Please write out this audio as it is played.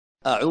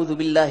أعوذ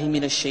بالله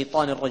من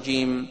الشيطان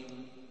الرجيم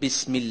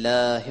بسم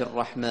الله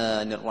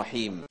الرحمن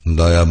الرحيم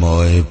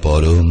দয়াময়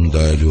পরম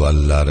দয়ালু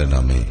আল্লাহর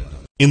নামে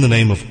In the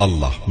name of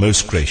Allah,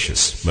 most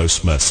gracious, most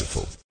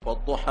merciful.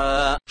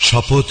 والضحى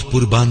শপথ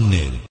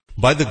পূর্বাহ্নের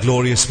By the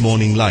glorious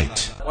morning light,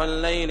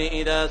 والليل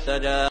إذا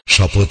سجى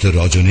শপথ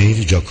রজনীর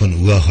যখন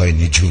উহা হয়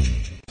নিঝুম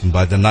and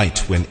by the night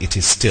when it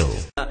is still.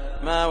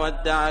 ما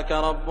ودعك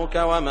ربك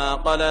وما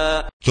قلى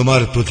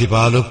তোমার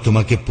প্রতিপালক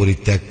তোমাকে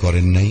পরিত্যাগ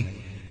করেন নাই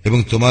এবং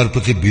তোমার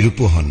প্রতি বিরূপ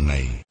হন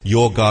নাই।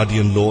 Your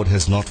guardian Lord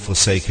has not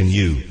forsaken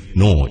you,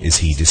 nor is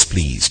he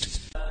displeased.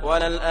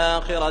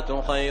 وللآخرة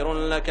خير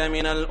لك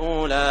من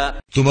الأولى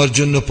তোমার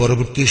জন্য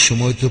পরবর্তী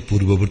সময় তো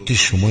পূর্ববর্তী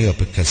সময়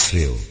অপেক্ষা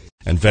শ্রেয়।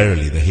 And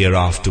verily the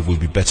hereafter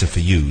will be better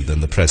for you than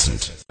the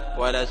present.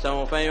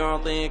 ولسوف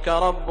يعطيك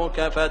ربك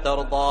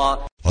فترضى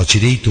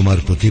অচিরেই তোমার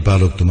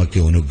প্রতিপালক তোমাকে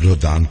অনুগ্রহ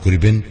দান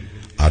করিবেন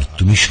আর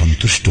তুমি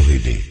সন্তুষ্ট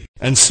হইবে।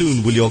 And soon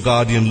will your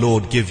guardian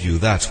Lord give you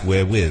that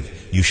wherewith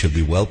you shall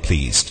be well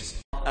pleased.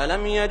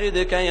 ألم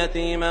يجدك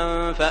يتيما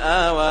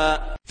فآوى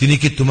তিনি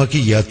কি তোমাকে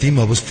ইয়াতীম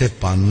অবস্থায়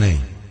পান নাই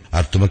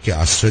আর তোমাকে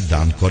আশ্রয়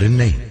দান করেন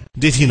নাই?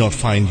 Did he not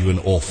find you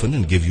an orphan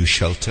and give you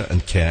shelter and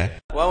care?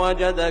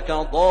 ووجدك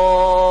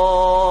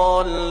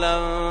ضالا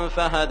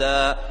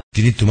فهدى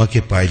তিনি তোমাকে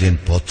পাইলেন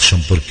পথ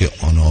সম্পর্কে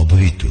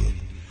অনবহিত,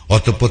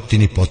 অতঃপর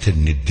তিনি পথের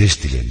নির্দেশ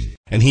দিলেন।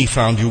 And he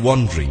found you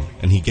wandering,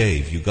 and he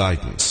gave you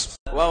guidance.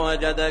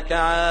 ووجدك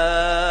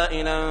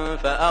عائلا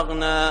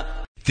فأغنى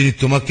তিনি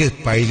তোমাকে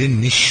পাইলেন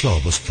নিঃস্ব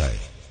অবস্থায়,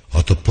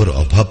 অতঃপর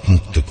অভাব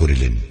মুক্ত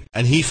করিলেন।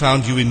 And he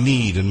found you in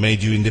need and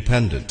made you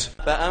independent.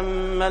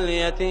 فأما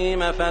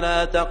اليتيم فلا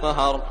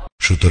تقهر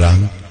সুতরাং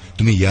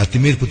তুমি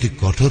ইয়াতীমের প্রতি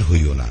কঠোর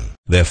হইও না।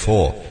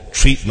 Therefore,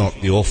 treat not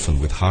the orphan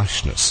with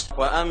harshness.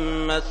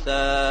 وأما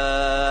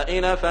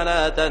السائل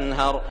فلا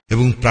تنهر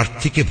এবং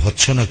প্রার্থীকে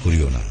ভৎসনা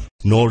করিও না।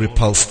 Nor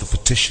repulse the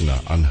petitioner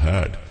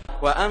unheard.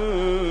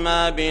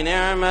 وأما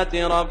بنعمة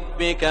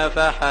ربك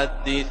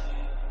فحدث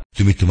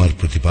তুমি তোমার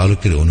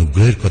প্রতিপালকের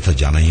অনুগ্রহের কথা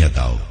জানাইয়া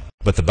দাও।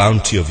 But the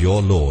bounty of your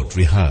Lord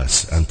rehearse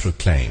and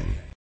proclaim.